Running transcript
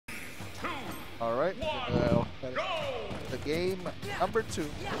All right, the game number 2.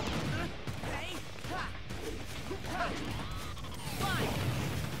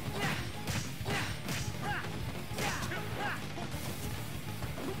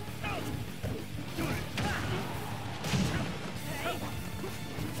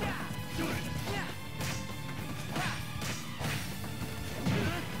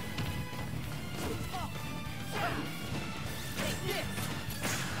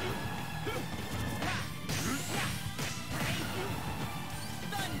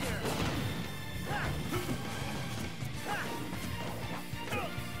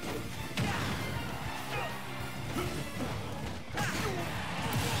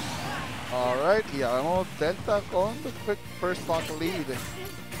 Alright, y vamos Delta con the quick first stock lead.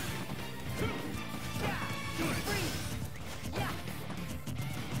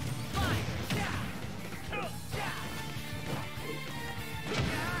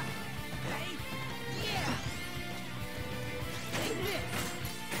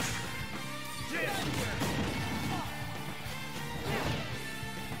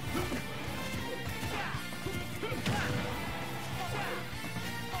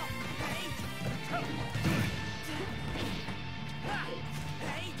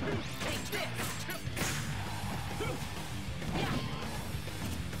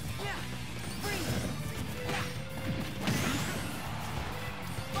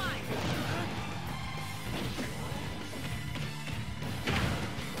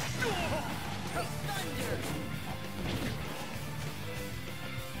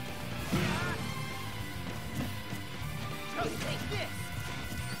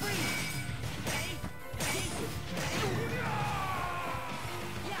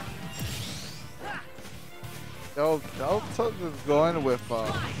 Yo, Delta is going with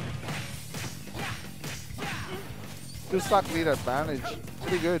 2 stock lead advantage.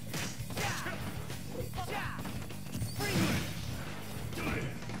 Pretty good.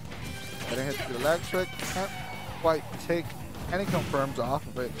 Gonna hit the electric. Can't quite take any confirms off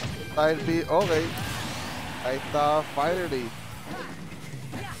of it. Side B, okay. I thought fighter D.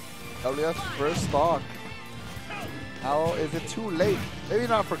 WS first stock. How is it too late? Maybe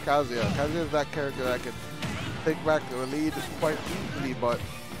not for Kazuya. Kazuya is that character that can take back the lead quite easily, but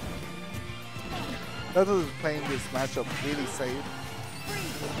Delta is playing this matchup really safe.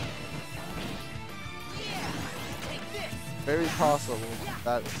 Very possible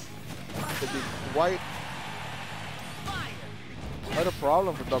that could be quite a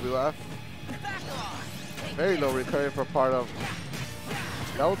problem for WF. Very low recovery for part of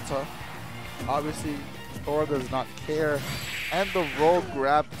Delta. Obviously, Sora does not care, and the roll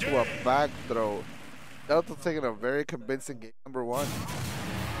grab to a back throw. Delta taking a very convincing game number 1.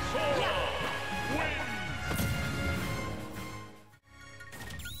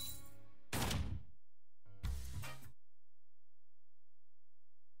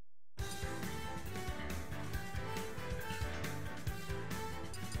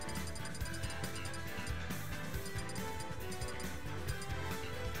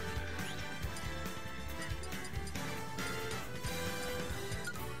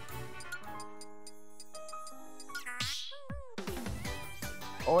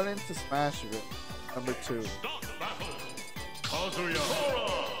 Going into Smash Event number 2. Kazuya.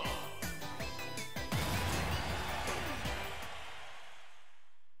 Sora.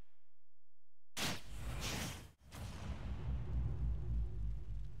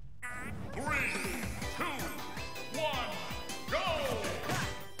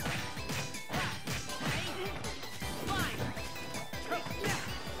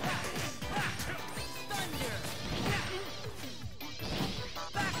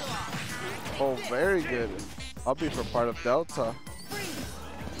 Oh, very good. I'll be for part of Delta.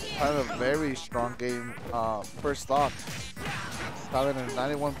 Had a very strong game. First stock. Having a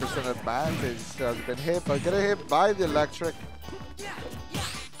 91% advantage. Has been hit, but getting hit by the electric.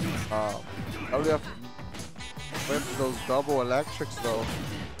 WF with those double electrics though.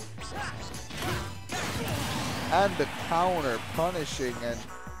 And the counter punishing, and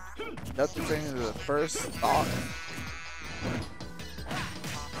that's the thing, the first stock.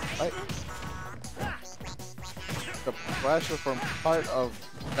 Right. The pressure from part of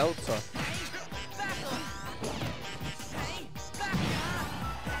Delta.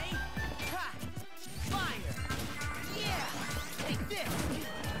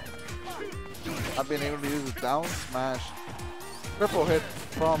 I've been able to use a down smash, triple hit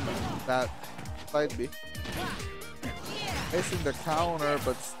from that side B. Missing the counter,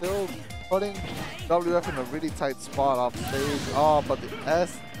 but still putting WF in a really tight spot off stage. Oh, but the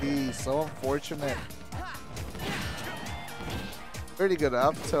SD, so unfortunate. Pretty good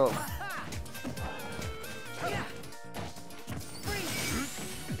up tilt.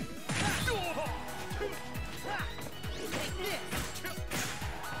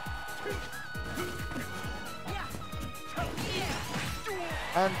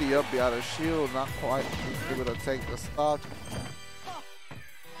 And the up out of shield, not quite able to take the stock.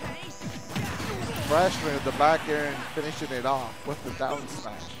 Freshman at the back air and finishing it off with the down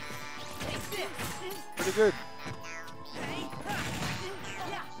smash. Pretty good.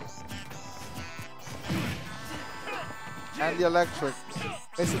 And the electric.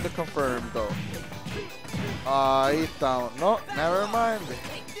 Missing the confirm though. He's down. No, never mind.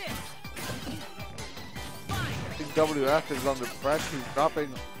 I think WF is under pressure. He's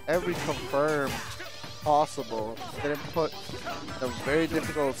dropping every confirm possible. Getting put in a very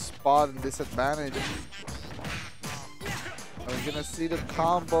difficult spot and disadvantage. And we're gonna see the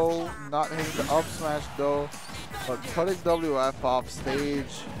combo not hitting the up smash though, but putting WF off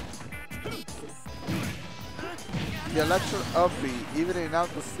stage. The electric up B, evening out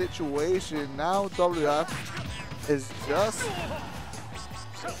the situation. Now WF is just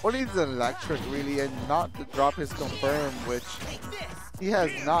what needs an electric really, and not to drop his confirm, which he has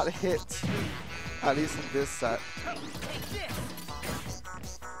not hit, at least in this set.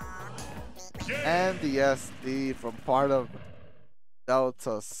 And the SD from part of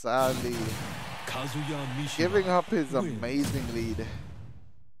Delta, sadly Kazuya giving up his amazing lead.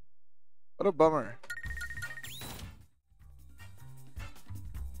 What a bummer.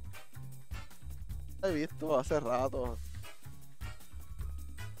 He visto hace rato.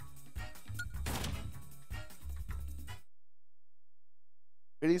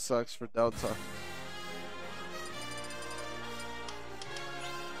 Really sucks for Delta.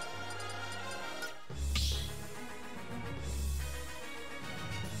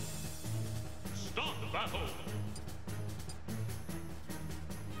 Start the battle.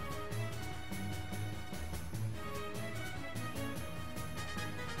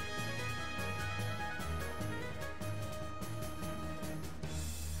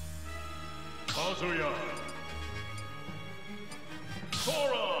 Kazuya.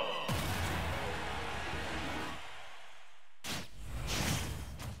 Sora.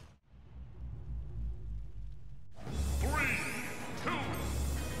 Three, two,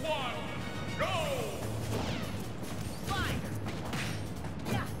 one, go.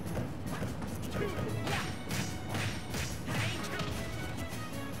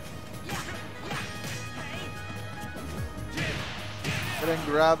 Getting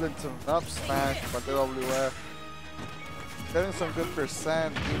grabbed into an up smash by the WF. Getting some good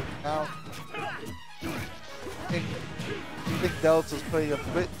percent now. I think Delta's playing a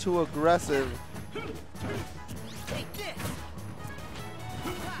bit too aggressive.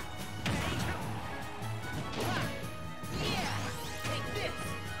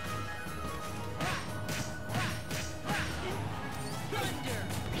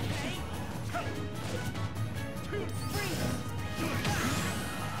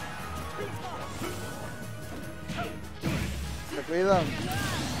 Cuidado.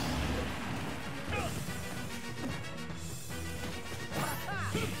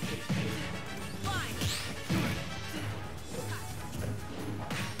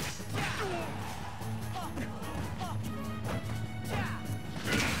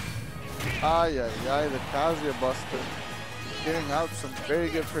 Ay, the Kazuya buster. Getting out some very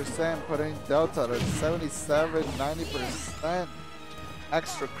good percent, putting Delta at 77, 90%.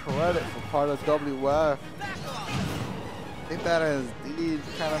 Extra credit for part of WF. I think that has indeed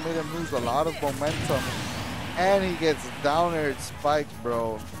kind of made him lose a lot of momentum. And he gets down air spiked,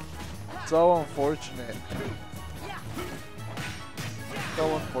 bro. So unfortunate.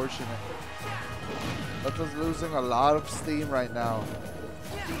 So unfortunate. Delta's losing a lot of steam right now.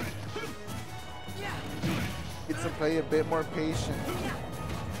 Needs to play a bit more patient.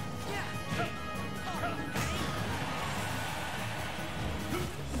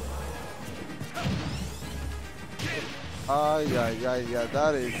 Yeah,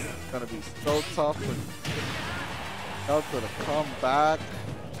 that is gonna be so tough for Delta to come back.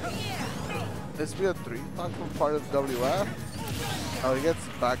 This be a 3-stock from part of WF. Oh, he gets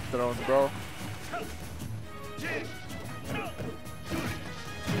back thrown, bro.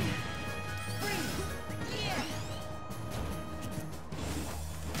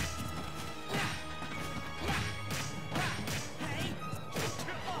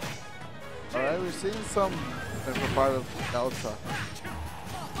 Alright, we're seeing some for part of Delta.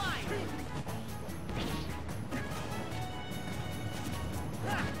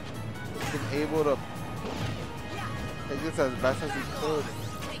 Been able to take this as best as he could.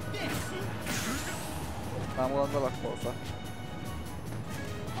 Estamos dando las cosas.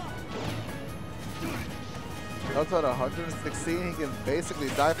 Delta at 116, he can basically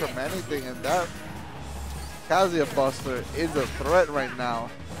die from anything, and that Kazuya Buster is a threat right now.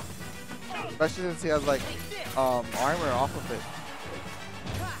 Especially since he has like armor off of it.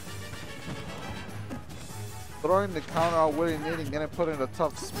 throwing the counter out willy-nilly, getting put in a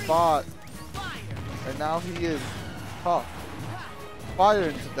tough spot. And now he is tough. Fire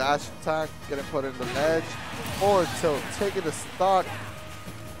into dash attack, getting put in the ledge. Forward tilt, taking the stock.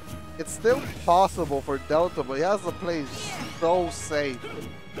 It's still possible for Delta, but he has to play so safe.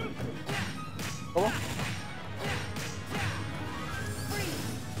 Come on.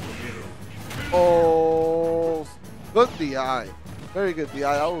 Oh, good DI. Very good DI.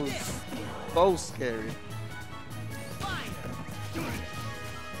 That was so scary.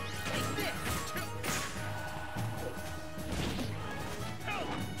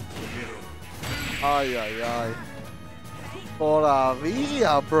 Ay, ay, ay.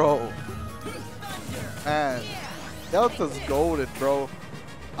 Todavía, bro. Man, Delta's golden, bro.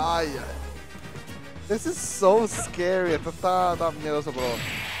 Ay, ay. This is so scary. Esto está miedoso, bro.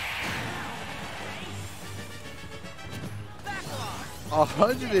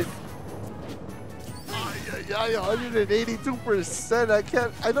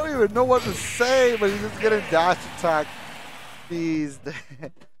 182%. I don't even know what to say, but he's just getting dash attack. Jeez.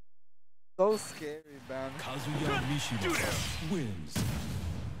 So scary, man. Kazuya wins.